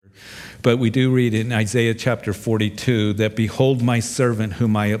But we do read in Isaiah chapter 42 that, behold my servant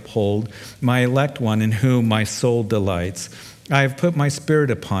whom I uphold, my elect one in whom my soul delights. I have put my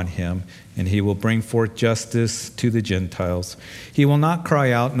spirit upon him, and he will bring forth justice to the Gentiles. He will not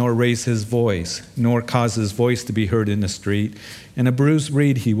cry out nor raise his voice, nor cause his voice to be heard in the street. And a bruised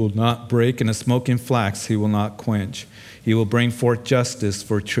reed he will not break, and a smoking flax he will not quench. He will bring forth justice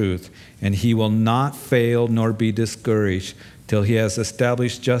for truth, and he will not fail nor be discouraged till he has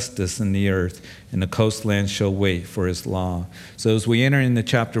established justice in the earth, and the coastland shall wait for his law. So as we enter into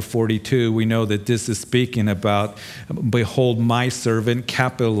chapter 42, we know that this is speaking about, behold my servant,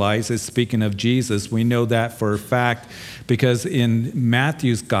 capitalized, it's speaking of Jesus. We know that for a fact because in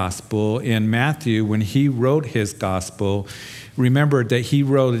Matthew's gospel, in Matthew, when he wrote his gospel, remember that he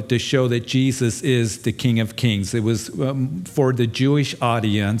wrote it to show that Jesus is the King of Kings. It was for the Jewish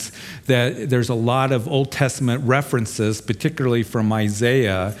audience that there's a lot of Old Testament references, particularly from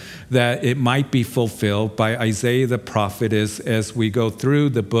Isaiah, that it might be fulfilled by Isaiah the prophet as we go through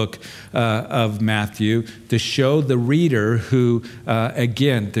the book of Matthew, to show the reader who,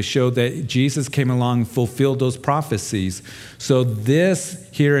 again, to show that Jesus came along and fulfilled those prophecies. So this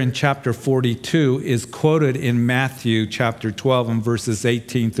here in chapter 42 is quoted in Matthew chapter 12 and verses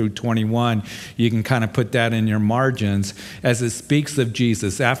 18 through 21. You can kind of put that in your margins as it speaks of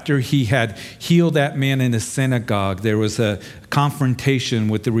Jesus. After he had healed that man in the synagogue, there was a confrontation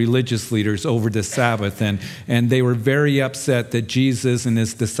with the religious leaders over the Sabbath, and they were very upset that Jesus and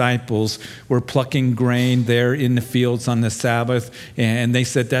his disciples were plucking grain there in the fields on the Sabbath, and they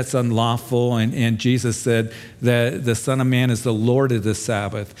said that's unlawful, and Jesus said that the Son of Man is the Lord of the Sabbath.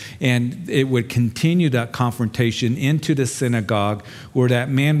 And it would continue that confrontation into the synagogue where that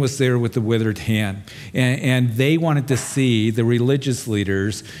man was there with the withered hand, and they wanted to see, the religious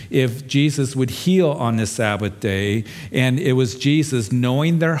leaders, if Jesus would heal on the Sabbath day. And it was Jesus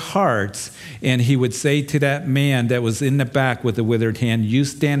knowing their hearts, and he would say to that man that was in the back with the withered hand, you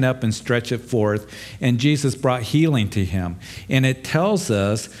stand up and stretch it forth. And Jesus brought healing to him. And it tells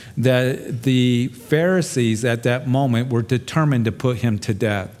us that the Pharisees at that moment were determined to put him to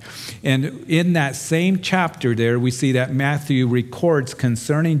death. And in that same chapter there, we see that Matthew records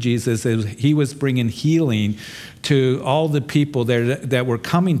concerning Jesus as he was bringing healing to all the people that were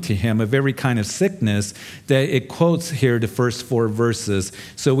coming to him of every kind of sickness, that it quotes here the first 4 verses.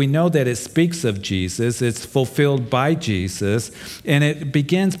 So we know that it speaks of Jesus, it's fulfilled by Jesus, and it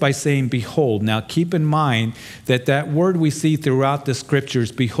begins by saying, behold. Now keep in mind that that word we see throughout the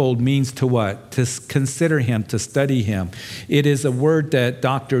scriptures, behold, means to what? To consider him, to study him. It is a word that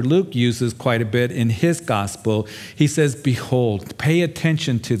Dr. Luke uses quite a bit in his gospel. He says, behold, pay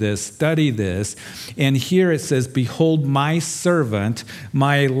attention to this, study this. And here it says, behold my servant,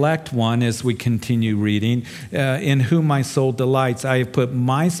 my elect one, as we continue reading, in whom my soul delights. I have put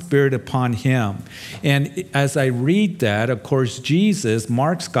my spirit upon him. And as I read that, of course, Jesus,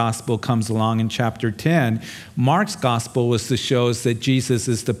 Mark's gospel comes along in chapter 10. Mark's gospel was to show us that Jesus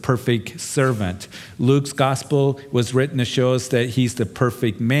is the perfect servant. Luke's gospel was written to show us that he's the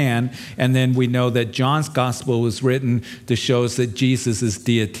perfect man. And then we know that John's gospel was written to show us that Jesus is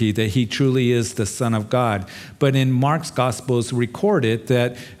deity, that he truly is the Son of God. But in Mark's gospel is recorded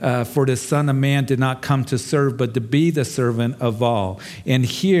that for the Son of Man did not come to serve, but to be the servant of all. And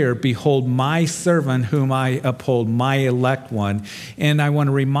here, behold, my servant whom I uphold, my elect one. And I want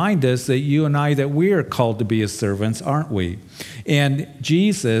to remind us that you and I, that we are called to be his servants, aren't we? And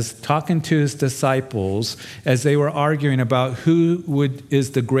Jesus, talking to his disciples as they were arguing about who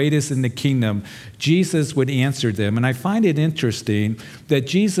is the greatest in the kingdom, Jesus would answer them. And I find it interesting that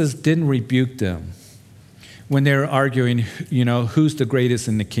Jesus didn't rebuke them when they're arguing, who's the greatest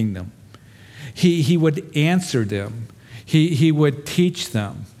in the kingdom. He would answer them. He would teach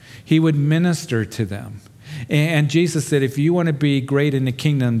them. He would minister to them. And Jesus said, if you want to be great in the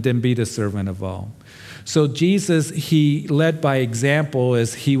kingdom, then be the servant of all. So Jesus, he led by example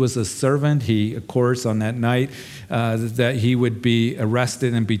as he was a servant. He, of course, on that night that he would be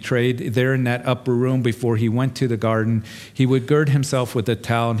arrested and betrayed, there in that upper room before he went to the garden, he would gird himself with a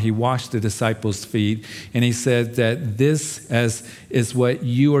towel and he washed the disciples' feet. And he said that this is what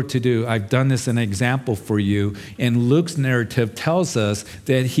you are to do. I've done this an example for you. And Luke's narrative tells us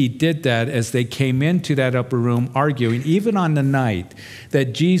that he did that as they came into that upper room arguing, even on the night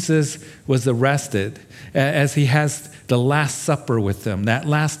that Jesus was arrested, as he has the Last Supper with them, that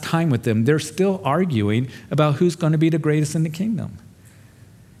last time with them, they're still arguing about who's going to be the greatest in the kingdom.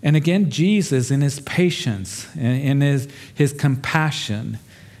 And again, Jesus, in his patience and in his compassion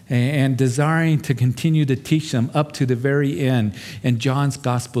and desiring to continue to teach them up to the very end. And John's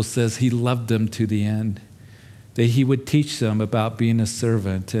gospel says he loved them to the end. that he would teach them about being a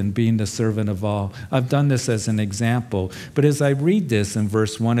servant and being the servant of all. I've done this as an example, but as I read this in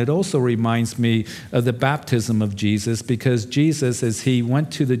verse 1, it also reminds me of the baptism of Jesus, because Jesus, as he went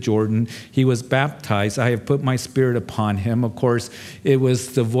to the Jordan, he was baptized. I have put my spirit upon him. Of course, it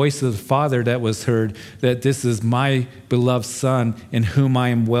was the voice of the Father that was heard, that this is my beloved Son in whom I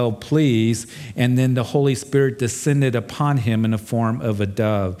am well pleased. And then the Holy Spirit descended upon him in the form of a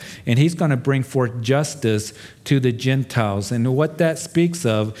dove. And he's going to bring forth justice to the Gentiles. And what that speaks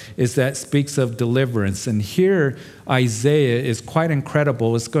of is that speaks of deliverance. And here Isaiah is quite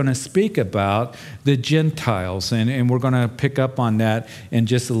incredible. It's going to speak about the Gentiles. And we're going to pick up on that in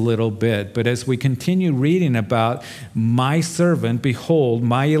just a little bit. But as we continue reading about my servant, behold,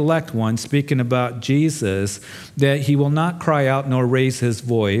 my elect one, speaking about Jesus, that he will not cry out nor raise his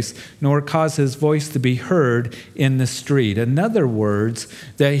voice, nor cause his voice to be heard in the street. In other words,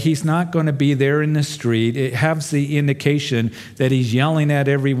 that he's not going to be there in the street. It has the indication that he's yelling at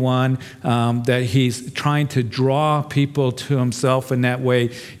everyone, that he's trying to draw people to himself in that way.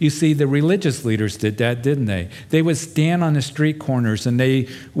 You see, the religious leaders did that, didn't they? They would stand on the street corners and they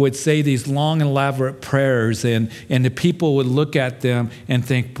would say these long, elaborate prayers, and the people would look at them and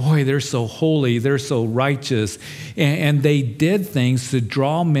think, boy, they're so holy, they're so righteous. And they did things to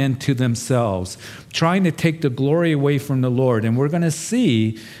draw men to themselves, trying to take the glory away from the Lord. And we're going to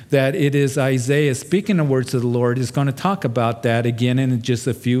see that it is Isaiah, speaking the words of the Lord, is going to talk about that again in just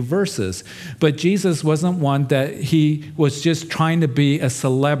a few verses. But Jesus wasn't one that he was just trying to be a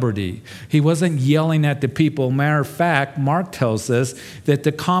celebrity. He wasn't yelling at the people. Matter of fact, Mark tells us that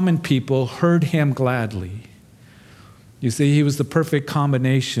the common people heard him gladly. You see, he was the perfect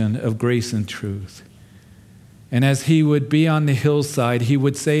combination of grace and truth. And as he would be on the hillside, he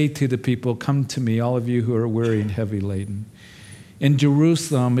would say to the people, come to me, all of you who are weary and heavy laden. In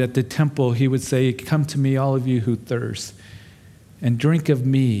Jerusalem, at the temple, he would say, come to me, all of you who thirst, and drink of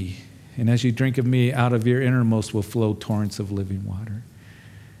me. And as you drink of me, out of your innermost will flow torrents of living water.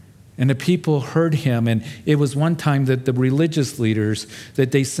 And the people heard him. And it was one time that the religious leaders,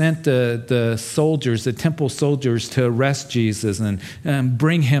 that they sent the soldiers, the temple soldiers, to arrest Jesus and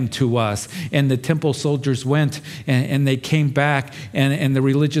bring him to us. And the temple soldiers went and they came back. And the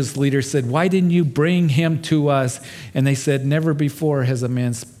religious leader said, why didn't you bring him to us? And they said, never before has a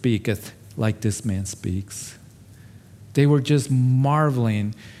man speaketh like this man speaks. They were just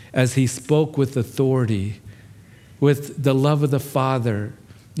marveling as he spoke with authority, with the love of the Father,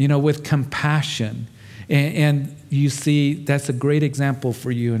 with compassion. And you see, that's a great example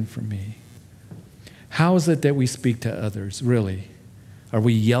for you and for me. How is it that we speak to others, really? Are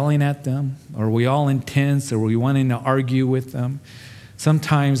we yelling at them? Are we all intense? Are we wanting to argue with them?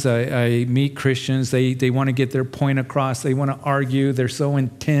 Sometimes I meet Christians, they want to get their point across. They want to argue. They're so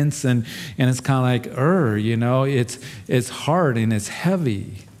intense, and it's kind of like, it's hard and it's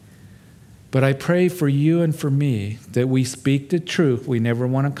heavy. But I pray for you and for me that we speak the truth. We never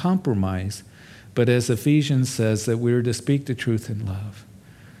want to compromise. But as Ephesians says, that we're to speak the truth in love.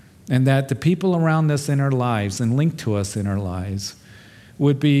 And that the people around us in our lives and linked to us in our lives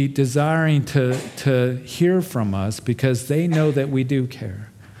would be desiring to hear from us, because they know that we do care.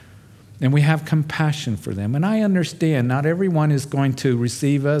 And we have compassion for them. And I understand not everyone is going to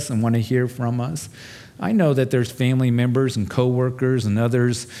receive us and want to hear from us. I know that there's family members and coworkers and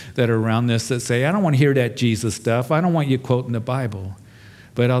others that are around this that say, I don't want to hear that Jesus stuff. I don't want you quoting the Bible.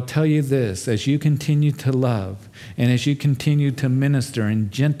 But I'll tell you this, as you continue to love and as you continue to minister in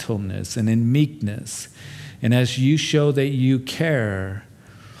gentleness and in meekness, and as you show that you care,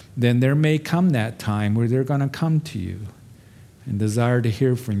 then there may come that time where they're going to come to you and desire to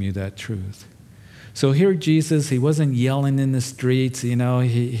hear from you that truth. So here Jesus, he wasn't yelling in the streets,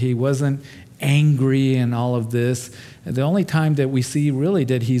 he wasn't angry and all of this. The only time that we see really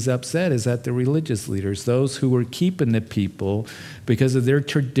that he's upset is at the religious leaders, those who were keeping the people because of their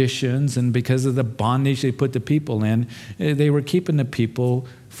traditions and because of the bondage they put the people in. They were keeping the people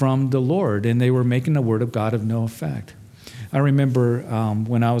from the Lord, and they were making the word of God of no effect. I remember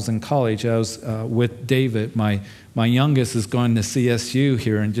when I was in college, I was with David. My youngest is going to CSU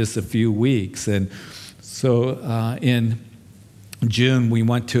here in just a few weeks. And so in June, we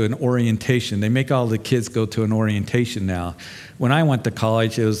went to an orientation. They make all the kids go to an orientation now. When I went to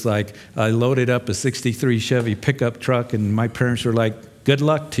college, it was like I loaded up a 63 Chevy pickup truck, and my parents were like, good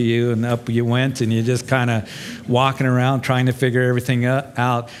luck to you, and up you went, and you're just kind of walking around trying to figure everything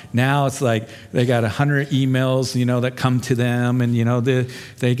out. Now it's like they got 100 emails, that come to them, and,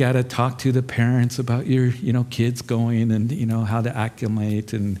 they got to talk to the parents about your, kids going and, how to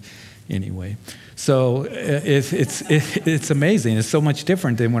acclimate, and anyway. So it's amazing. It's so much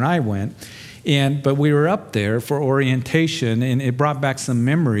different than when I went. But we were up there for orientation, and it brought back some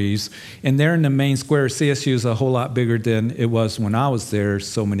memories. And there in the main square, CSU is a whole lot bigger than it was when I was there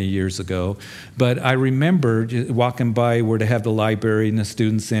so many years ago. But I remember walking by where they have the library and the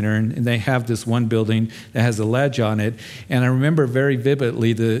student center, and they have this one building that has a ledge on it. And I remember very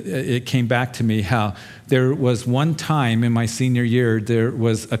vividly, it came back to me how there was one time in my senior year, there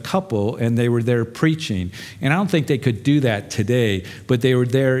was a couple, and they were there preaching. And I don't think they could do that today, but they were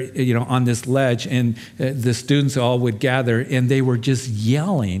there, on this ledge, and the students all would gather, and they were just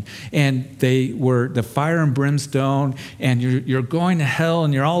yelling. And they were the fire and brimstone, and you're going to hell,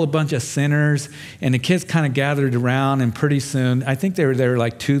 and you're all a bunch of sinners. And the kids kind of gathered around, and pretty soon, I think they were there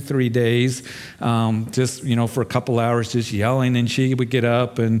like 2-3 days, just, for a couple hours, just yelling, and she would get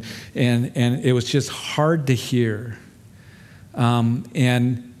up, and it was just hard to hear.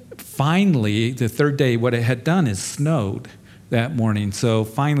 And finally, the third day, what it had done is snowed that morning. So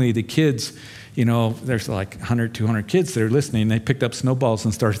finally, the kids, there's like 100, 200 kids that are listening. They picked up snowballs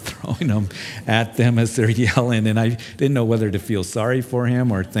and started throwing them at them as they're yelling. And I didn't know whether to feel sorry for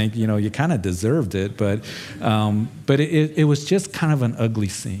him or think, you kind of deserved it. But it was just kind of an ugly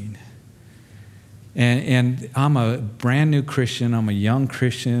scene. And I'm a brand new Christian. I'm a young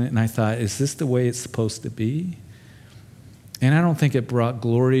Christian. And I thought, is this the way it's supposed to be? And I don't think it brought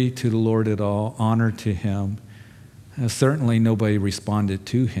glory to the Lord at all, honor to him. Certainly nobody responded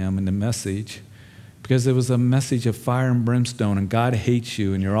to him in the message, because it was a message of fire and brimstone, and God hates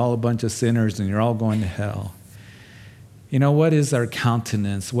you, and you're all a bunch of sinners, and you're all going to hell. What is our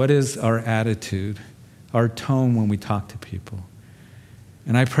countenance? What is our attitude, our tone when we talk to people?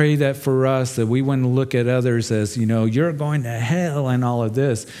 And I pray that for us, that we wouldn't look at others as, you're going to hell and all of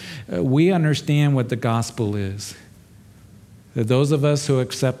this. We understand what the gospel is. That those of us who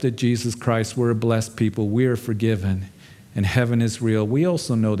accepted Jesus Christ, we're a blessed people. We are forgiven, and heaven is real. We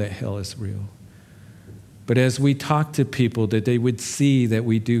also know that hell is real. But as we talk to people, that they would see that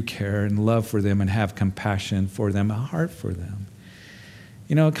we do care and love for them and have compassion for them, a heart for them.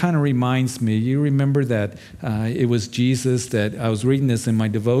 It kind of reminds me, you remember that it was Jesus that, I was reading this in my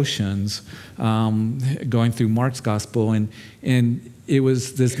devotions, going through Mark's gospel, and it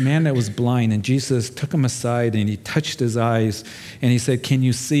was this man that was blind, and Jesus took him aside, and he touched his eyes, and he said, "Can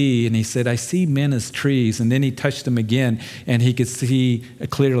you see?" And he said, "I see men as trees." And then he touched him again, and he could see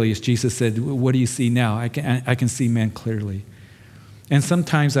clearly, as Jesus said, "What do you see now?" I can see men clearly. And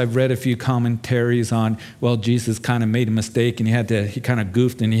sometimes I've read a few commentaries on, well, Jesus kind of made a mistake, and he kind of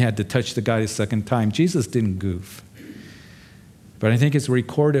goofed, and he had to touch the guy a second time. Jesus didn't goof. But I think it's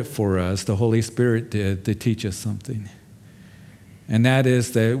recorded for us, the Holy Spirit did, to teach us something. And that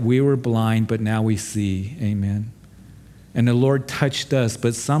is that we were blind, but now we see. Amen. And the Lord touched us,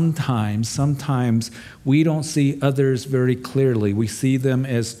 but sometimes we don't see others very clearly. We see them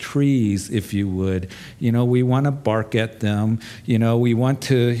as trees, if you would. We want to bark at them. We want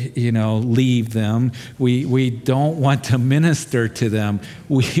to, leave them. We don't want to minister to them.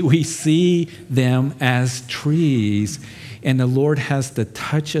 We see them as trees, and the Lord has to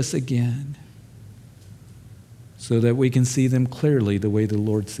touch us again so that we can see them clearly the way the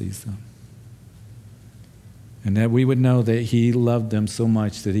Lord sees them. And that we would know that he loved them so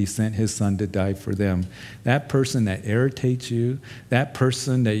much that he sent his son to die for them. That person that irritates you, that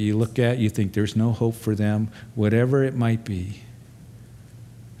person that you look at, you think there's no hope for them, whatever it might be,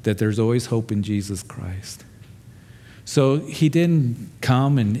 that there's always hope in Jesus Christ. So he didn't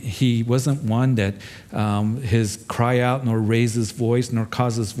come, and he wasn't one that his cry out nor raise his voice nor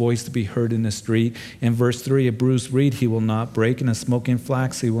cause his voice to be heard in the street. In verse 3, a bruised reed he will not break, and a smoking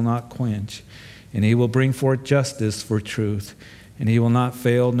flax he will not quench. And he will bring forth justice for truth. And he will not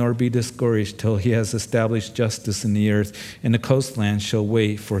fail nor be discouraged till he has established justice in the earth. And the coastlands shall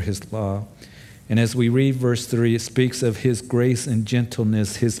wait for his law. And as we read verse 3, it speaks of his grace and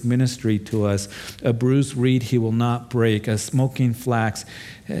gentleness, his ministry to us. A bruised reed he will not break. A smoking flax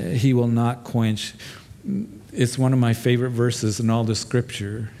he will not quench. It's one of my favorite verses in all the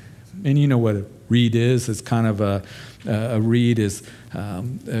scripture. And you know what a reed is? It's kind of a reed is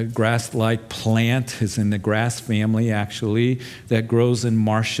a grass-like plant. It's in the grass family, actually, that grows in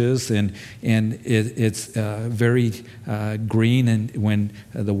marshes, and it's very green and when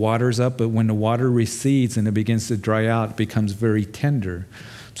the water's up, but when the water recedes and it begins to dry out, it becomes very tender.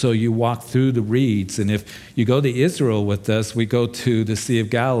 So you walk through the reeds, and if you go to Israel with us, we go to the Sea of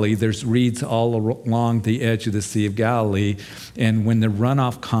Galilee. There's reeds all along the edge of the Sea of Galilee, and when the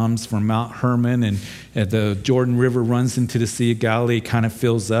runoff comes from Mount Hermon, and The Jordan River runs into the Sea of Galilee, kind of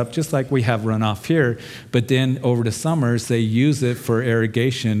fills up, just like we have runoff here. But then over the summers, they use it for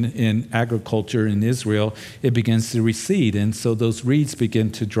irrigation in agriculture in Israel. It begins to recede, and so those reeds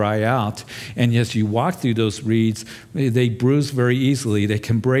begin to dry out. And as you walk through those reeds, they bruise very easily. They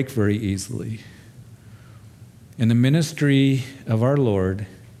can break very easily. In the ministry of our Lord,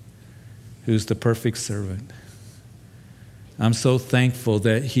 who's the perfect servant, I'm so thankful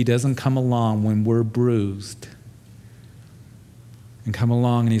that he doesn't come along when we're bruised and come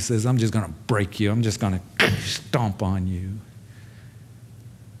along and he says, I'm just going to break you. I'm just going to stomp on you.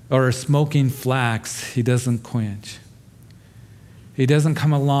 Or a smoking flax, he doesn't quench. He doesn't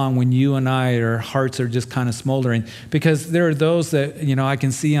come along when you and our hearts are just kind of smoldering. Because there are those that, I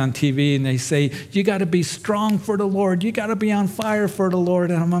can see on TV and they say, you got to be strong for the Lord. You got to be on fire for the Lord.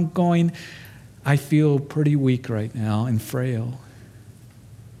 And I'm going, I feel pretty weak right now and frail.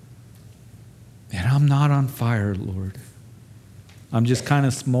 And I'm not on fire, Lord. I'm just kind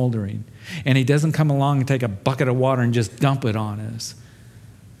of smoldering. And he doesn't come along and take a bucket of water and just dump it on us.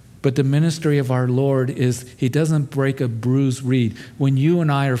 But the ministry of our Lord is he doesn't break a bruised reed. When you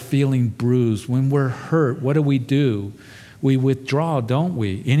and I are feeling bruised, when we're hurt, what do? We withdraw, don't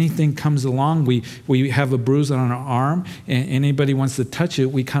we? Anything comes along, we have a bruise on our arm, and anybody wants to touch it,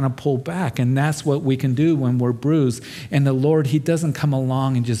 we kind of pull back. And that's what we can do when we're bruised. And the Lord, he doesn't come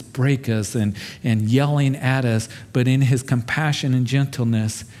along and just break us and yelling at us, but in his compassion and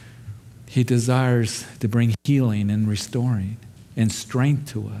gentleness, he desires to bring healing and restoring and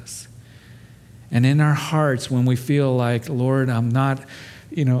strength to us. And in our hearts, when we feel like, Lord, I'm not,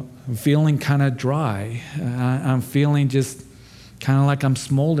 I'm feeling kind of dry. I'm feeling just kind of like I'm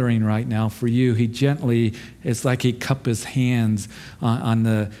smoldering right now for you. He gently, it's like he cups his hands on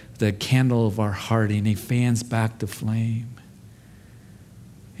the candle of our heart and he fans back the flame.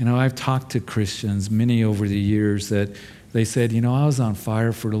 I've talked to Christians, many over the years, that they said, I was on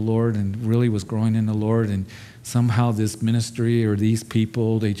fire for the Lord and really was growing in the Lord, and somehow this ministry or these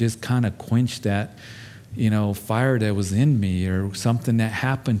people, they just kind of quenched that, fire that was in me, or something that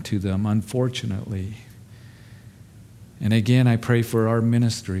happened to them, unfortunately. And again, I pray for our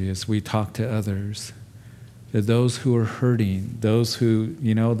ministry as we talk to others, that those who are hurting, those who,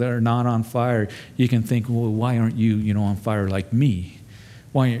 that are not on fire, you can think, well, why aren't you, on fire like me?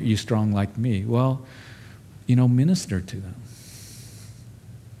 Why aren't you strong like me? Well, minister to them.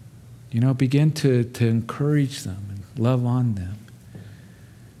 Begin to encourage them and love on them.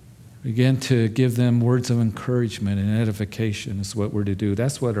 Begin to give them words of encouragement and edification is what we're to do.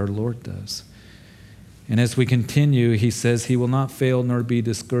 That's what our Lord does. And as we continue, he says he will not fail nor be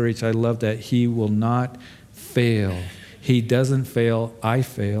discouraged. I love that. He will not fail. He doesn't fail. I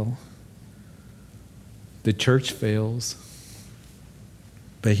fail. The church fails.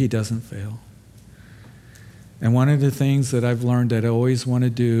 But he doesn't fail. And one of the things that I've learned that I always want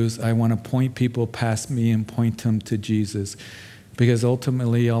to do is I want to point people past me and point them to Jesus, because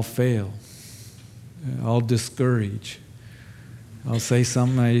ultimately I'll fail. I'll discourage. I'll say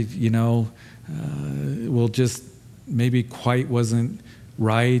something will just maybe quite wasn't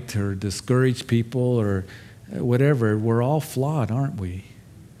right, or discourage people or whatever. We're all flawed, aren't we?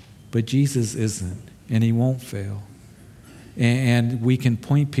 But Jesus isn't, and he won't fail. And we can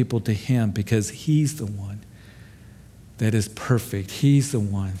point people to him because he's the one that is perfect. He's the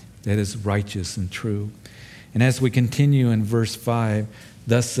one that is righteous and true. And as we continue in verse 5,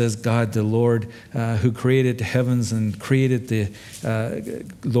 thus says God, the Lord who created the heavens and created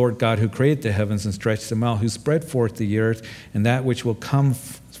Lord God who created the heavens and stretched them out, who spread forth the earth and that which will come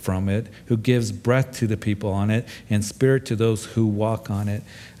from it, who gives breath to the people on it and spirit to those who walk on it.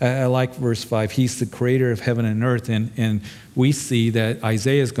 I like verse 5. He's the creator of heaven and earth, and we see that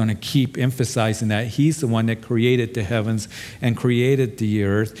Isaiah is going to keep emphasizing that he's the one that created the heavens and created the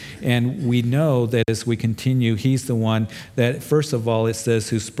earth. And we know that as we continue, he's the one that, first of all, it says,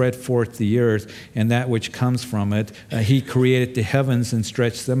 who spread forth the earth and that which comes from it. He created the heavens and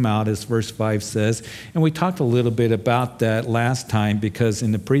stretched them out, as verse 5 says. And we talked a little bit about that last time, because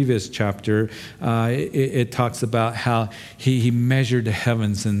in the previous chapter, it talks about how he measured the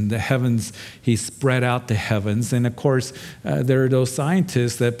heavens, and the heavens, he spread out the heavens. And of course, there are those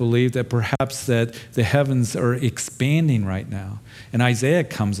scientists that believe that perhaps that the heavens are expanding right now. And Isaiah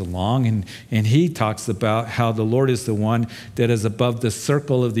comes along and he talks about how the Lord is the one that is above the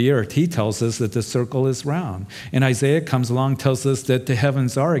circle of the earth. He tells us that the circle is round. And Isaiah comes along and tells us that the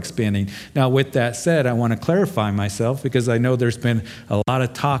heavens are expanding. Now, with that said, I want to clarify myself, because I know there's been a lot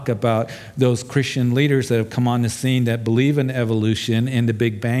of talk about those Christian leaders that have come on the scene that believe in evolution and the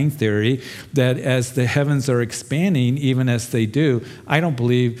Big Bang Theory, that as the heavens are expanding, even as they do, I don't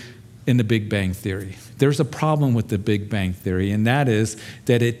believe in the Big Bang Theory. There's a problem with the Big Bang Theory, and that is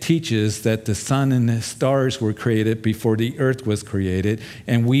that it teaches that the sun and the stars were created before the earth was created.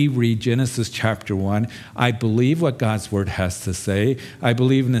 And we read Genesis chapter 1. I believe what God's word has to say. I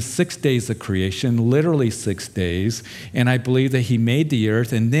believe in the 6 days of creation, literally 6 days. And I believe that he made the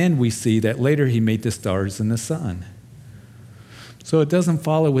earth, and then we see that later he made the stars and the sun. So it doesn't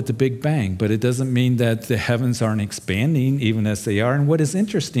follow with the Big Bang, but it doesn't mean that the heavens aren't expanding, even as they are. And what is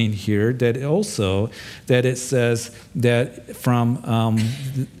interesting here, that also that it says that from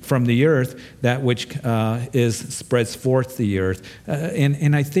the earth, that which spreads forth the earth.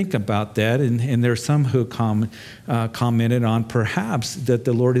 And I think about that, and there are some who commented on perhaps that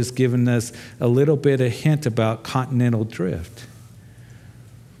the Lord has given us a little bit of hint about continental drift.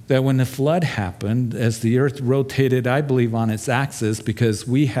 That when the flood happened, as the earth rotated, I believe, on its axis, because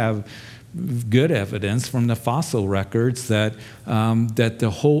we have good evidence from the fossil records that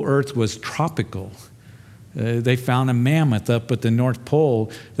the whole earth was tropical. They found a mammoth up at the North Pole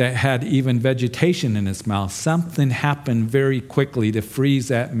that had even vegetation in its mouth. Something happened very quickly to freeze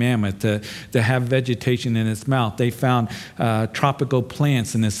that mammoth, to have vegetation in its mouth. They found tropical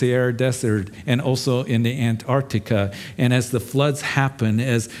plants in the Sahara Desert and also in the Antarctica. And as the floods happened,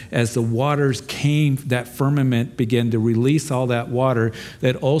 as the waters came, that firmament began to release all that water,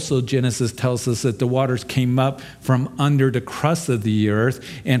 that also Genesis tells us that the waters came up from under the crust of the earth,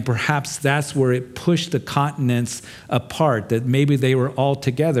 and perhaps that's where it pushed the continents apart, that maybe they were all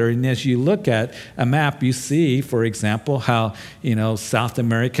together. And as you look at a map, you see, for example, how South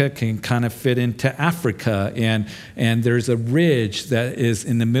America can kind of fit into Africa, and there's a ridge that is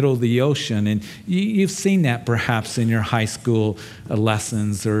in the middle of the ocean. And you've seen that perhaps in your high school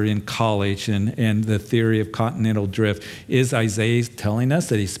lessons or in college, and the theory of continental drift. Is Isaiah telling us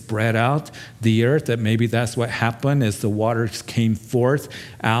that he spread out the earth, that maybe that's what happened as the waters came forth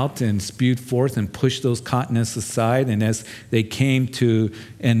out and spewed forth and pushed those continents aside, and as they came to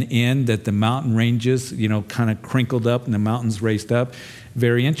an end, that the mountain ranges, kind of crinkled up and the mountains raised up?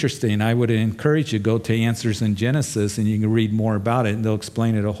 Very interesting. I would encourage you to go to Answers in Genesis, and you can read more about it, and they'll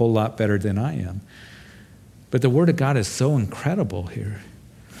explain it a whole lot better than I am. But the Word of God is so incredible here.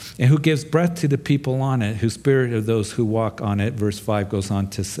 And who gives breath to the people on it, whose spirit of those who walk on it, verse 5 goes on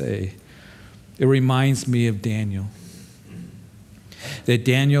to say. It reminds me of Daniel. That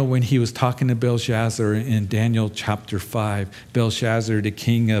Daniel, when he was talking to Belshazzar in Daniel chapter 5, Belshazzar, the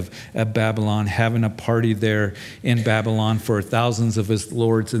king of Babylon, having a party there in Babylon for thousands of his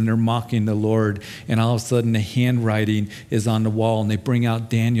lords, and they're mocking the Lord. And all of a sudden, the handwriting is on the wall, and they bring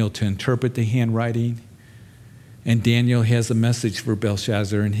out Daniel to interpret the handwriting. And Daniel has a message for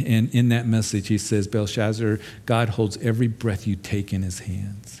Belshazzar, and in that message he says, Belshazzar, God holds every breath you take in his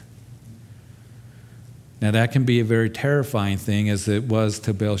hands. Now that can be a very terrifying thing, as it was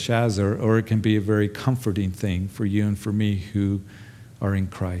to Belshazzar, or it can be a very comforting thing for you and for me who are in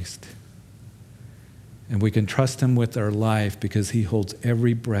Christ. And we can trust him with our life because he holds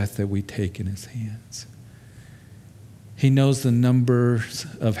every breath that we take in his hands. He knows the numbers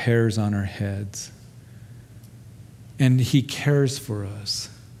of hairs on our heads. And he cares for us.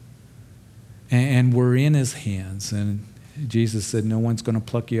 And we're in his hands. And Jesus said, no one's going to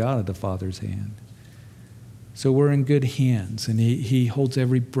pluck you out of the Father's hand. So we're in good hands, and he holds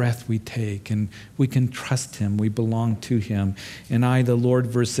every breath we take, and we can trust him. We belong to him. And I, the Lord,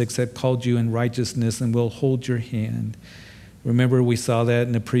 verse 6, have called you in righteousness and will hold your hand. Remember, we saw that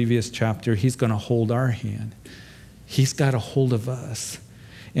in the previous chapter. He's going to hold our hand. He's got a hold of us.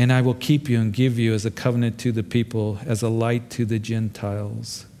 And I will keep you and give you as a covenant to the people, as a light to the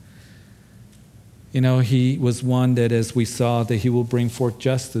Gentiles. He was one that, as we saw, that he will bring forth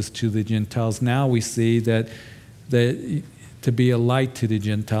justice to the Gentiles. Now we see that to be a light to the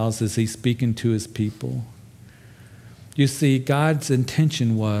Gentiles is he's speaking to his people. You see, God's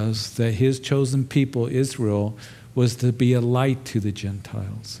intention was that his chosen people, Israel, was to be a light to the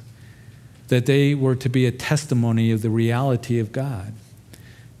Gentiles. That they were to be a testimony of the reality of God.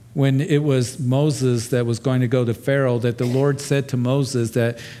 When it was Moses that was going to go to Pharaoh, that the Lord said to Moses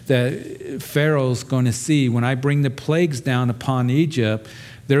that Pharaoh's going to see, when I bring the plagues down upon Egypt,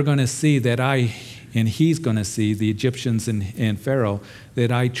 they're going to see that and he's going to see, the Egyptians and Pharaoh, that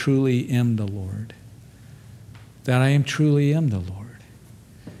I truly am the Lord. That I truly am the Lord.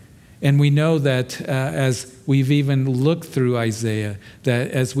 And we know that as we've even looked through Isaiah,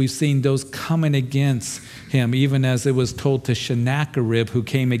 that as we've seen those coming against him, even as it was told to Sennacherib, who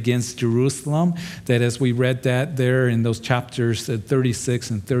came against Jerusalem, that as we read that there in those chapters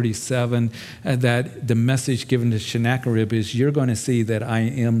 36 and 37, that the message given to Sennacherib is, you're going to see that I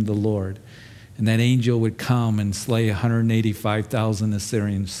am the Lord. And that angel would come and slay 185,000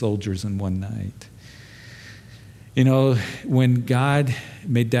 Assyrian soldiers in one night. You know, when God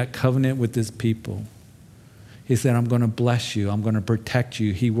made that covenant with his people, he said, I'm going to bless you. I'm going to protect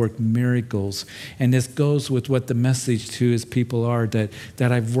you. He worked miracles. And this goes with what the message to his people are, that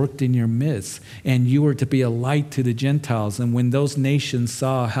I've worked in your midst. And you were to be a light to the Gentiles. And when those nations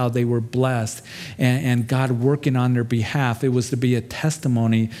saw how they were blessed and God working on their behalf, it was to be a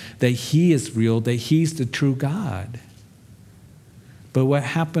testimony that he is real, that he's the true God. But what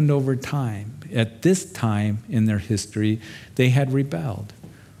happened over time, at this time in their history, they had rebelled.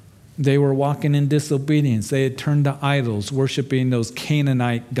 They were walking in disobedience. They had turned to idols, worshiping those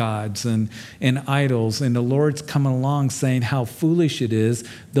Canaanite gods and idols. And the Lord's coming along saying how foolish it is.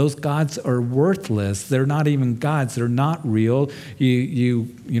 Those gods are worthless. They're not even gods. They're not real.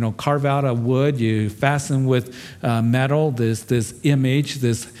 You carve out a wood. You fasten with metal this image,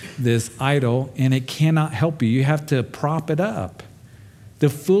 this idol, and it cannot help you. You have to prop it up. The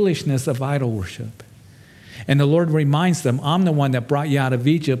foolishness of idol worship. And the Lord reminds them, I'm the one that brought you out of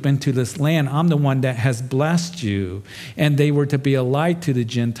Egypt into this land. I'm the one that has blessed you. And they were to be a light to the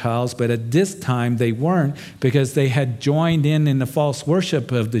Gentiles, but at this time they weren't, because they had joined in the false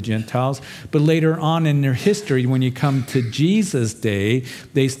worship of the Gentiles. But later on in their history, when you come to Jesus' day,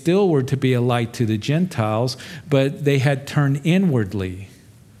 they still were to be a light to the Gentiles, but they had turned inwardly.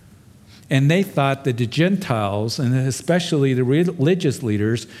 And they thought that the Gentiles, and especially the religious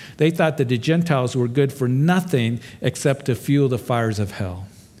leaders, they thought that the Gentiles were good for nothing except to fuel the fires of hell.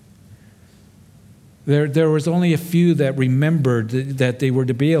 There was only a few that remembered that they were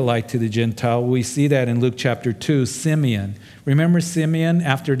to be a light to the Gentile. We see that in Luke chapter 2, Simeon. Remember Simeon,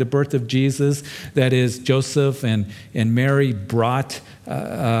 after the birth of Jesus? That is, Joseph and Mary brought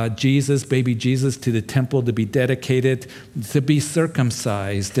baby Jesus, to the temple to be dedicated, to be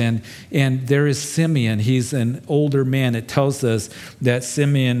circumcised. And there is Simeon. He's an older man. It tells us that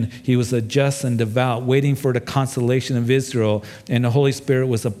Simeon, he was a just and devout, waiting for the consolation of Israel. And the Holy Spirit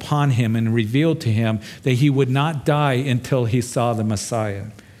was upon him and revealed to him that he would not die until he saw the Messiah.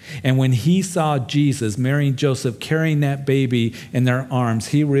 And when he saw Jesus, Mary and Joseph carrying that baby in their arms,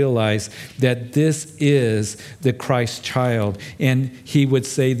 he realized that this is the Christ child. And he would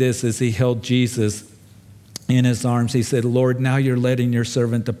say this as he held Jesus in his arms. He said, Lord, now you're letting your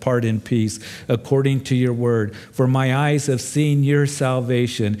servant depart in peace according to your word. For my eyes have seen your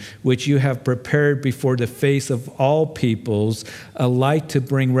salvation, which you have prepared before the face of all peoples, a light to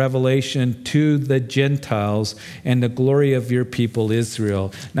bring revelation to the Gentiles and the glory of your people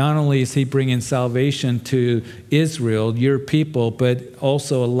Israel. Not only is he bringing salvation to Israel, your people, but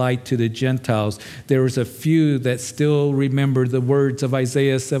also a light to the Gentiles. There was a few that still remember the words of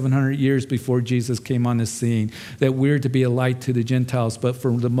Isaiah 700 years before Jesus came on the scene, that we're to be a light to the Gentiles. But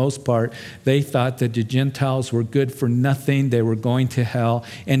for the most part, they thought that the Gentiles were good for nothing. They were going to hell.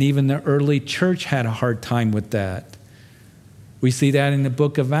 And even the early church had a hard time with that. We see that in the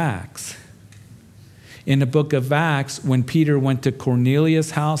book of Acts. In the book of Acts, when Peter went to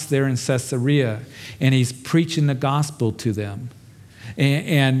Cornelius' house there in Caesarea, and he's preaching the gospel to them.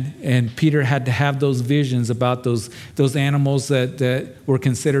 And Peter had to have those visions about those animals that were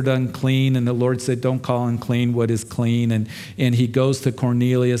considered unclean. And the Lord said, don't call unclean what is clean. And he goes to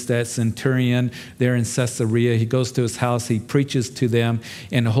Cornelius, that centurion there in Caesarea. He goes to his house. He preaches to them.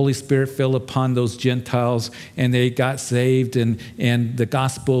 And the Holy Spirit fell upon those Gentiles. And they got saved. And the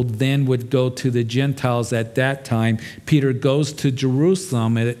gospel then would go to the Gentiles at that time. Peter goes to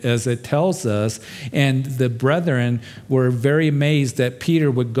Jerusalem, as it tells us. And the brethren were very amazed that Peter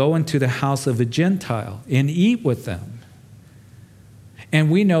would go into the house of a Gentile and eat with them.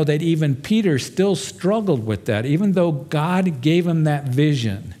 And we know that even Peter still struggled with that, even though God gave him that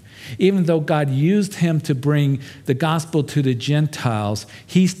vision. Even though God used him to bring the gospel to the Gentiles,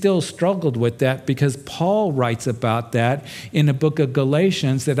 he still struggled with that, because Paul writes about that in the book of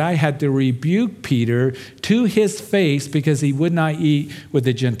Galatians, that I had to rebuke Peter to his face because he would not eat with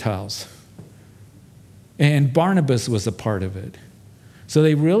the Gentiles. And Barnabas was a part of it. So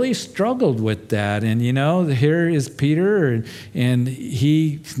they really struggled with that. And, here is Peter, and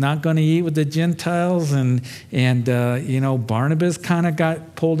he's not going to eat with the Gentiles. And Barnabas kind of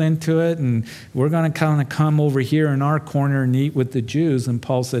got pulled into it. And we're going to kind of come over here in our corner and eat with the Jews. And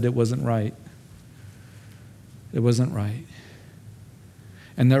Paul said it wasn't right. It wasn't right.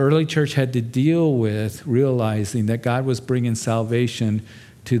 And the early church had to deal with realizing that God was bringing salvation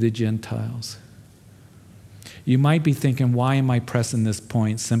to the Gentiles. You might be thinking, why am I pressing this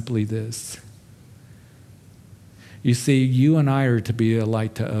point? Simply this. You see, you and I are to be a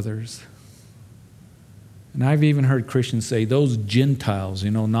light to others. And I've even heard Christians say, those Gentiles,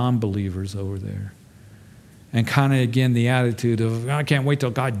 non-believers over there. And kind of, again, the attitude of, I can't wait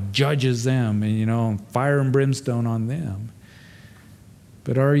till God judges them and, fire and brimstone on them.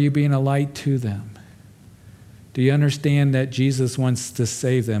 But are you being a light to them? Do you understand that Jesus wants to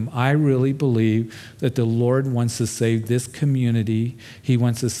save them? I really believe that the Lord wants to save this community. He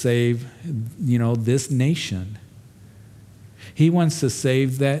wants to save, this nation. He wants to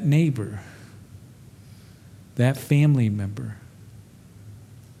save that neighbor, that family member,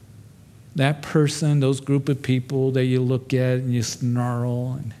 that person, those group of people that you look at and you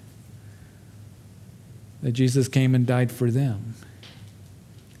snarl, and that Jesus came and died for them.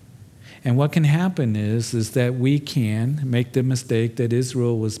 And what can happen is that we can make the mistake that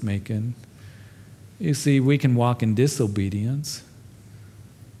Israel was making. You see, we can walk in disobedience,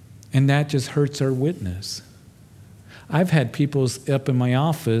 and that just hurts our witness. I've had people up in my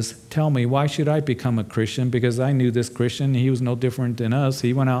office tell me, why should I become a Christian? Because I knew this Christian, he was no different than us.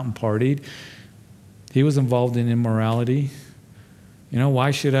 He went out and partied. He was involved in immorality. Why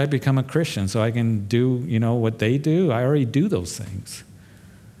should I become a Christian? So I can do, what they do? I already do those things.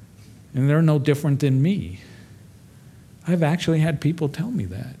 And they're no different than me. I've actually had people tell me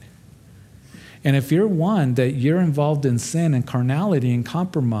that. And if you're one that you're involved in sin and carnality and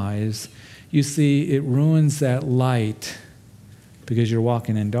compromise, you see, it ruins that light because you're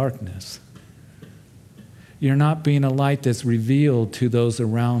walking in darkness. You're not being a light that's revealed to those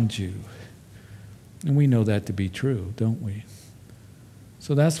around you. And we know that to be true, don't we?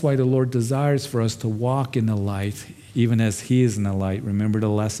 So that's why the Lord desires for us to walk in the light, even as He is in the light. Remember the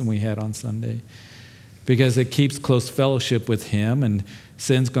lesson we had on Sunday? Because it keeps close fellowship with Him, and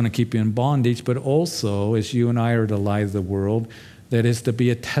sin's going to keep you in bondage, but also, as you and I are the light of the world, that is to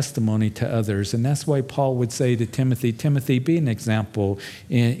be a testimony to others. And that's why Paul would say to Timothy, Timothy, be an example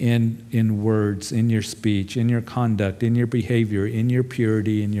in words, in your speech, in your conduct, in your behavior, in your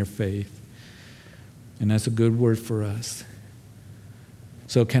purity, in your faith. And that's a good word for us.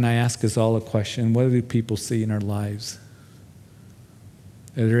 So can I ask us all a question? What do people see in our lives?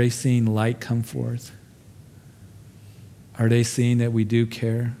 Are they seeing light come forth? Are they seeing that we do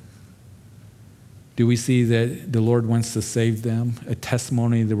care? Do we see that the Lord wants to save them? A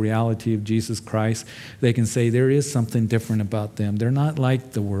testimony of the reality of Jesus Christ. They can say there is something different about them. They're not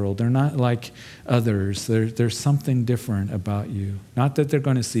like the world. They're not like others. There's something different about you. Not that they're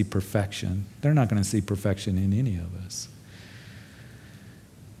going to see perfection. They're not going to see perfection in any of us.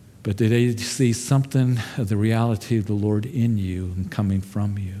 But do they see something of the reality of the Lord in you and coming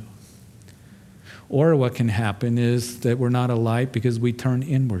from you? Or what can happen is that we're not a light because we turn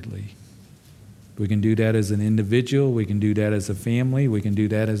inwardly. We can do that as an individual. We can do that as a family. We can do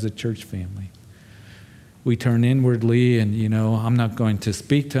that as a church family. We turn inwardly and, I'm not going to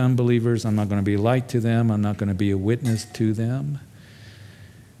speak to unbelievers. I'm not going to be a light to them. I'm not going to be a witness to them.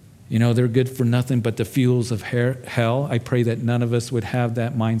 They're good for nothing but the fuels of hell. I pray that none of us would have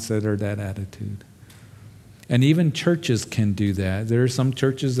that mindset or that attitude. And even churches can do that. There are some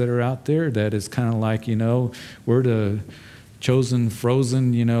churches that are out there that is kind of like, we're the chosen,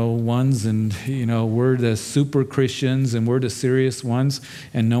 frozen, ones, and, we're the super Christians and we're the serious ones,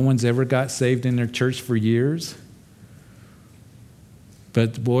 and no one's ever got saved in their church for years.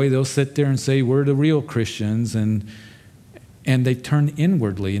 But boy, they'll sit there and say, we're the real Christians, and they turn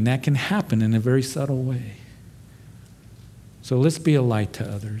inwardly, and that can happen in a very subtle way. So let's be a light to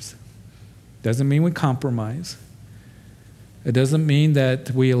others. Doesn't mean we compromise. It doesn't mean that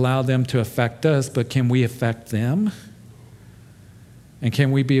we allow them to affect us, but can we affect them? And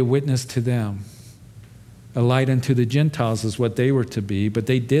can we be a witness to them? A light unto the Gentiles is what they were to be, but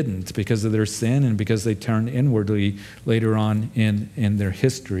they didn't because of their sin and because they turned inwardly later on in their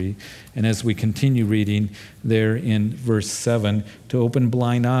history. And as we continue reading there in verse 7, to open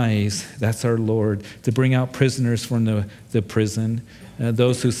blind eyes, that's our Lord, to bring out prisoners from the prison,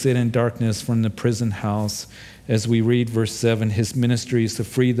 those who sit in darkness from the prison house. As we read verse 7, His ministry is to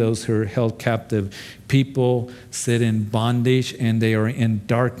free those who are held captive. People sit in bondage and they are in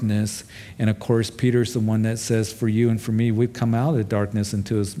darkness. And of course, Peter's the one that says, for you and for me, we've come out of darkness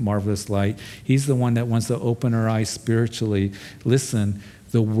into His marvelous light. He's the one that wants to open our eyes spiritually. Listen,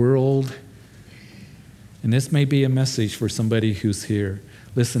 the world, and this may be a message for somebody who's here.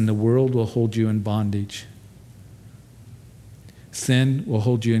 Listen, the world will hold you in bondage. Sin will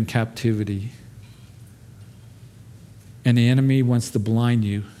hold you in captivity. And the enemy wants to blind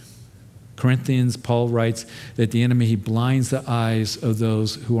you. Corinthians, Paul writes that the enemy, he blinds the eyes of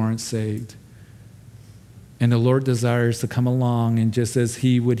those who aren't saved. And the Lord desires to come along, and just as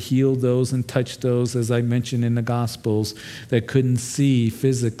he would heal those and touch those, as I mentioned in the Gospels, that couldn't see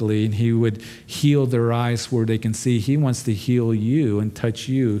physically, and he would heal their eyes where they can see, he wants to heal you and touch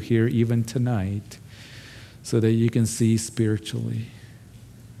you here even tonight so that you can see spiritually.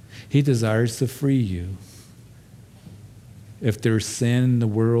 He desires to free you. If there's sin in the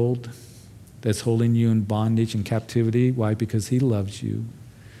world that's holding you in bondage and captivity, why? Because he loves you.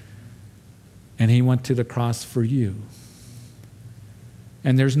 And he went to the cross for you.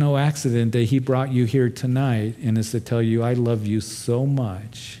 And there's no accident that he brought you here tonight and is to tell you, I love you so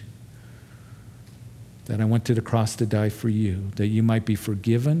much that I went to the cross to die for you, that you might be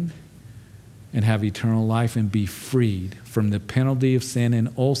forgiven and have eternal life and be freed from the penalty of sin.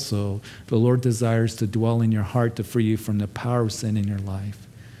 And also, the Lord desires to dwell in your heart to free you from the power of sin in your life,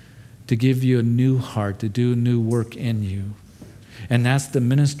 to give you a new heart, to do a new work in you. And that's the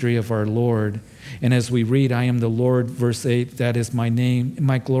ministry of our Lord. And as we read, I am the Lord, verse 8, that is my name.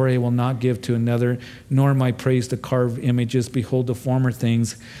 My glory I will not give to another, nor my praise to carved images. Behold, the former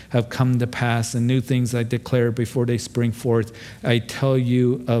things have come to pass, and new things I declare before they spring forth. I tell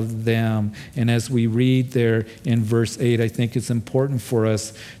you of them. And as we read there in verse 8, I think it's important for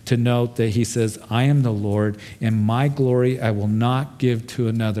us to note that he says, I am the Lord, and my glory I will not give to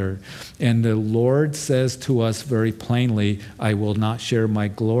another. And the Lord says to us very plainly, I will not share my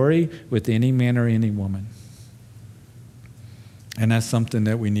glory with any man or any woman. And that's something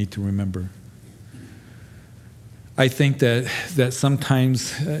that we need to remember. I think that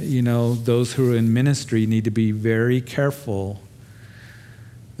sometimes, those who are in ministry need to be very careful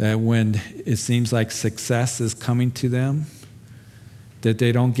that when it seems like success is coming to them, that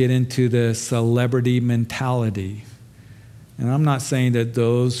they don't get into the celebrity mentality. And I'm not saying that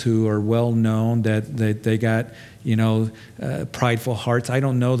those who are well known, that they got, prideful hearts. I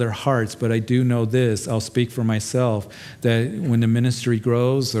don't know their hearts, but I do know this. I'll speak for myself, that when the ministry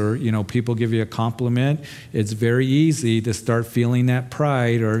grows or, people give you a compliment, it's very easy to start feeling that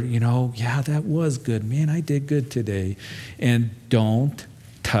pride or, yeah, that was good. Man, I did good today. And don't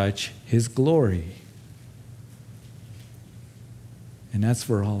touch his glory. And that's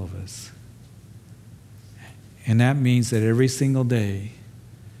for all of us. And that means that every single day,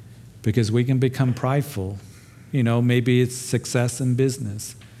 because we can become prideful, maybe it's success in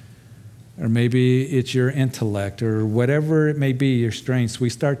business, or maybe it's your intellect, or whatever it may be, your strengths, we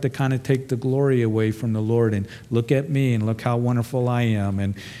start to kind of take the glory away from the Lord and look at me and look how wonderful I am.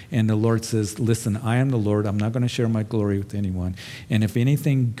 And the Lord says, listen, I am the Lord. I'm not going to share my glory with anyone. And if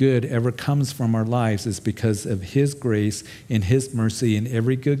anything good ever comes from our lives, it's because of his grace and his mercy, and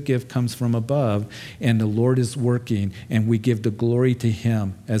every good gift comes from above, and the Lord is working, and we give the glory to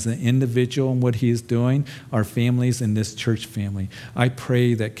him as an individual and what he is doing, our families and this church family. I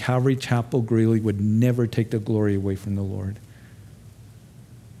pray that Calvary Chapel Greeley would never take the glory away from the Lord.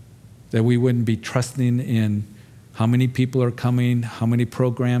 That we wouldn't be trusting in how many people are coming, how many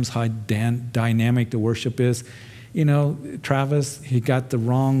programs, how dynamic the worship is. Travis, he got the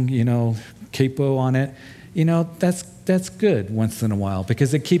wrong, capo on it. That's good once in a while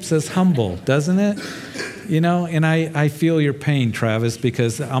because it keeps us humble, doesn't it? And I feel your pain, Travis,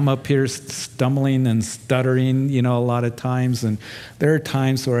 because I'm up here stumbling and stuttering, a lot of times. And there are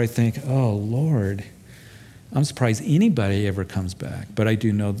times where I think, oh, Lord, I'm surprised anybody ever comes back. But I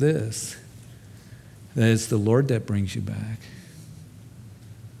do know this, that it's the Lord that brings you back.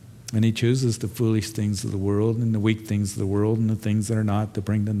 And he chooses the foolish things of the world and the weak things of the world and the things that are not to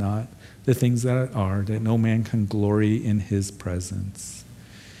bring the things that are, that no man can glory in his presence.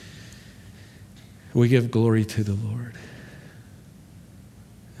 We give glory to the Lord.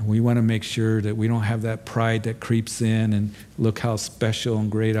 And we want to make sure that we don't have that pride that creeps in and look how special and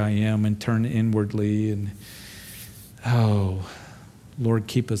great I am and turn inwardly. And, oh, Lord,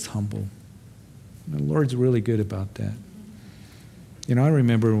 keep us humble. And the Lord's really good about that. I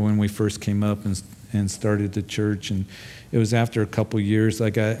remember when we first came up and started the church, and it was after a couple years I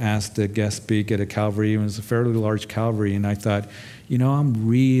got asked to guest speak at a Calvary. It was a fairly large Calvary, and I thought, I'm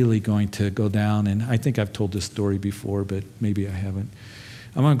really going to go down, and I think I've told this story before, but maybe I haven't.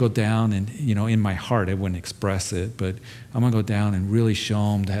 I'm going to go down and, in my heart, I wouldn't express it, but I'm going to go down and really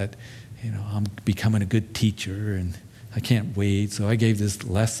show them that, I'm becoming a good teacher, and I can't wait. So I gave this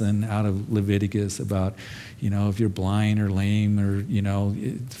lesson out of Leviticus about, if you're blind or lame or,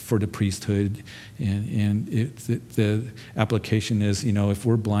 for the priesthood. And the application is, if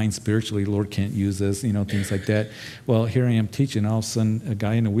we're blind spiritually, the Lord can't use us, things like that. Well, here I am teaching. All of a sudden, a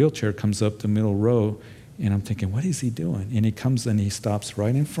guy in a wheelchair comes up the middle row, and I'm thinking, what is he doing? And he comes and he stops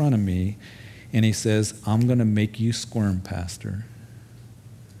right in front of me, and he says, I'm going to make you squirm, Pastor.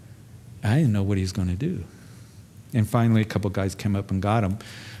 I didn't know what he's going to do. And finally, a couple guys came up and got him.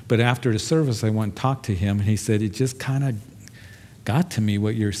 But after the service, I went and talked to him, and he said, it just kind of got to me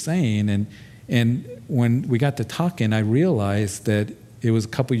what you're saying. And when we got to talking, I realized that it was a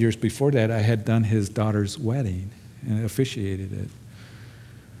couple years before that I had done his daughter's wedding and officiated it.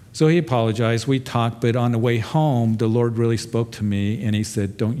 So he apologized, we talked, but on the way home, the Lord really spoke to me, and he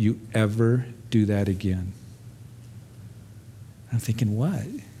said, don't you ever do that again. I'm thinking, what?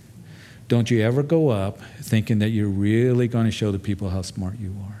 Don't you ever go up thinking that you're really going to show the people how smart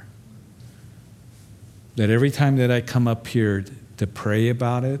you are. That every time that I come up here to pray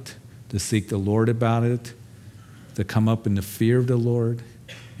about it, to seek the Lord about it, to come up in the fear of the Lord,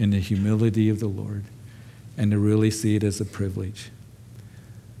 in the humility of the Lord, and to really see it as a privilege.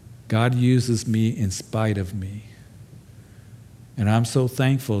 God uses me in spite of me. And I'm so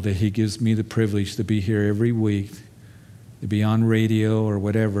thankful that he gives me the privilege to be here every week, to be on radio or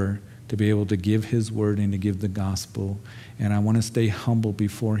whatever, to be able to give his word and to give the gospel. And I want to stay humble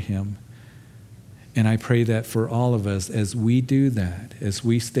before him. And I pray that for all of us, as we do that, as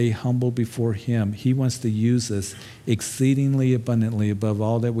we stay humble before him, he wants to use us exceedingly abundantly above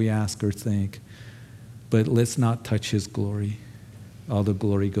all that we ask or think. But let's not touch his glory. All the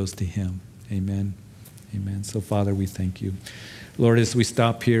glory goes to him. Amen. Amen. So, Father, we thank you. Lord, as we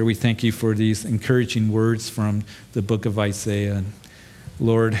stop here, we thank you for these encouraging words from the book of Isaiah. And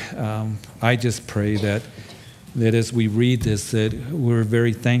Lord, I just pray that as we read this, that we're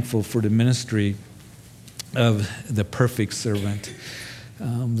very thankful for the ministry of the perfect servant,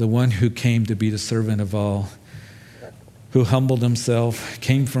 the one who came to be the servant of all, who humbled himself,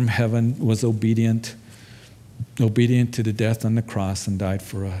 came from heaven, was obedient to the death on the cross and died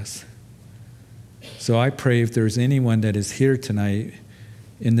for us. So I pray if there's anyone that is here tonight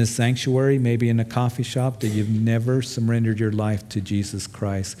in this sanctuary, maybe in a coffee shop, that you've never surrendered your life to Jesus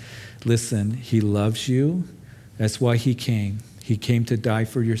Christ. Listen, he loves you. That's why he came. He came to die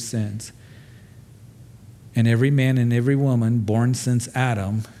for your sins. And every man and every woman born since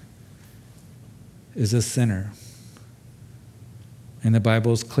Adam is a sinner. And the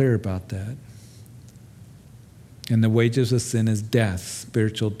Bible is clear about that. And the wages of sin is death,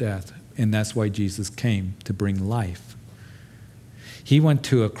 spiritual death. And that's why Jesus came, to bring life. He went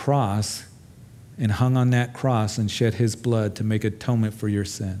to a cross and hung on that cross and shed his blood to make atonement for your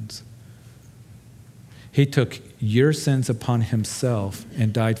sins. He took your sins upon himself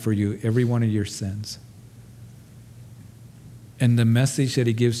and died for you, every one of your sins. And the message that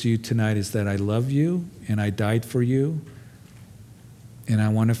he gives to you tonight is that I love you and I died for you and I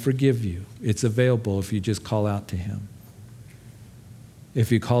want to forgive you. It's available if you just call out to him. If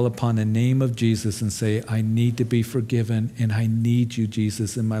you call upon the name of Jesus and say, I need to be forgiven and I need you,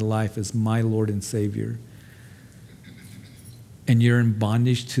 Jesus, in my life as my Lord and Savior. And you're in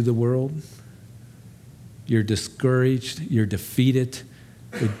bondage to the world. You're discouraged. You're defeated.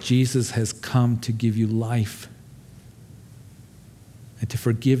 But Jesus has come to give you life and to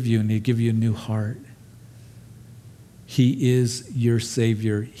forgive you and to give you a new heart. He is your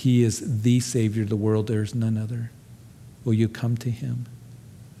Savior. He is the Savior of the world. There is none other. Will you come to him?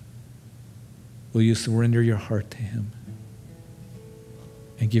 Will you surrender your heart to him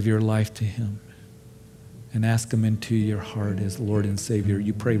and give your life to him and ask him into your heart as Lord and Savior?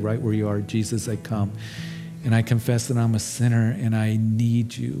 You pray right where you are. Jesus, I come and I confess that I'm a sinner and I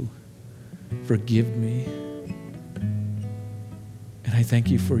need you. Forgive me. And I thank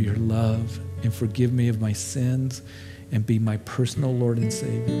you for your love and forgive me of my sins and be my personal Lord and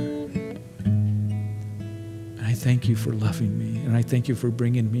Savior. And I thank you for loving me and I thank you for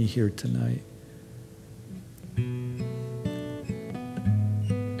bringing me here tonight. And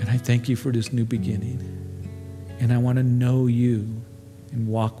I thank you for this new beginning. And I want to know you and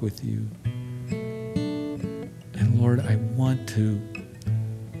walk with you. And Lord, I want to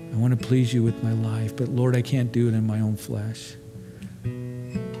please you with my life, but Lord, I can't do it in my own flesh.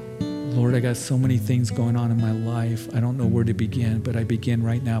 Lord, I got so many things going on in my life. I don't know where to begin, but I begin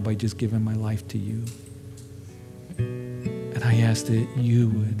right now by just giving my life to you. And I ask that you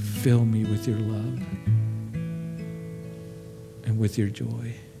would fill me with your love and with your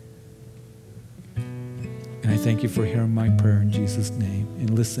joy. And I thank you for hearing my prayer in Jesus' name. And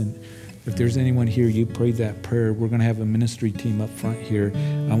listen, if there's anyone here, you prayed that prayer, we're going to have a ministry team up front here.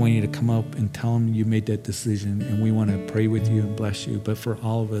 I want you to come up and tell them you made that decision, and we want to pray with you and bless you. But for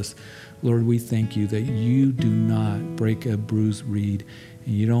all of us, Lord, we thank you that you do not break a bruised reed,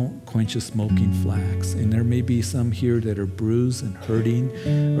 and you don't quench a smoking flax. And there may be some here that are bruised and hurting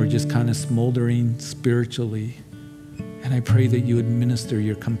or just kind of smoldering spiritually. And I pray that you would minister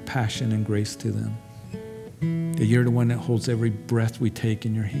your compassion and grace to them. That you're the one that holds every breath we take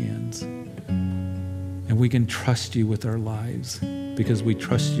in your hands. And we can trust you with our lives because we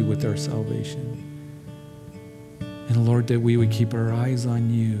trust you with our salvation. And Lord, that we would keep our eyes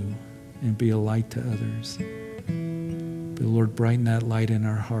on you and be a light to others. But Lord, brighten that light in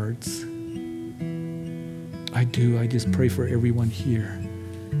our hearts. I just pray for everyone here,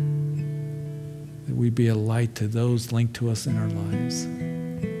 that we be a light to those linked to us in our lives.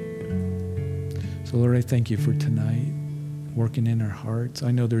 So Lord, I thank you for tonight, working in our hearts. I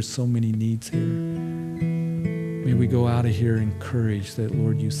know there's so many needs here. May we go out of here encouraged that,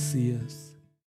 Lord, you see us.